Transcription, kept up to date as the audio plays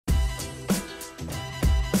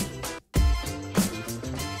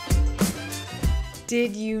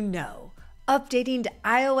Did you know? Updating to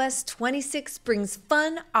iOS 26 brings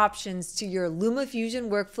fun options to your LumaFusion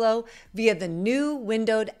workflow via the new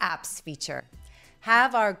windowed apps feature.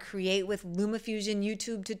 Have our Create with LumaFusion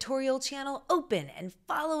YouTube tutorial channel open and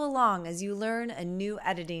follow along as you learn a new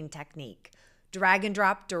editing technique. Drag and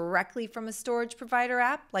drop directly from a storage provider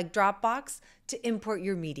app like Dropbox to import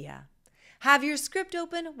your media. Have your script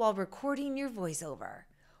open while recording your voiceover.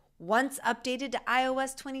 Once updated to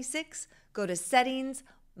iOS 26, go to Settings,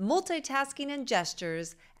 Multitasking and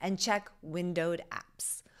Gestures, and check Windowed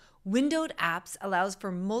Apps. Windowed Apps allows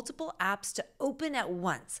for multiple apps to open at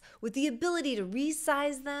once with the ability to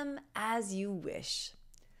resize them as you wish.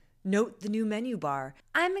 Note the new menu bar.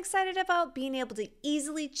 I'm excited about being able to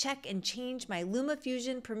easily check and change my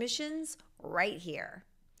LumaFusion permissions right here.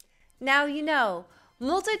 Now you know.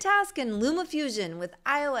 Multitask in LumaFusion with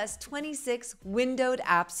iOS 26 Windowed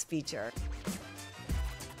Apps feature.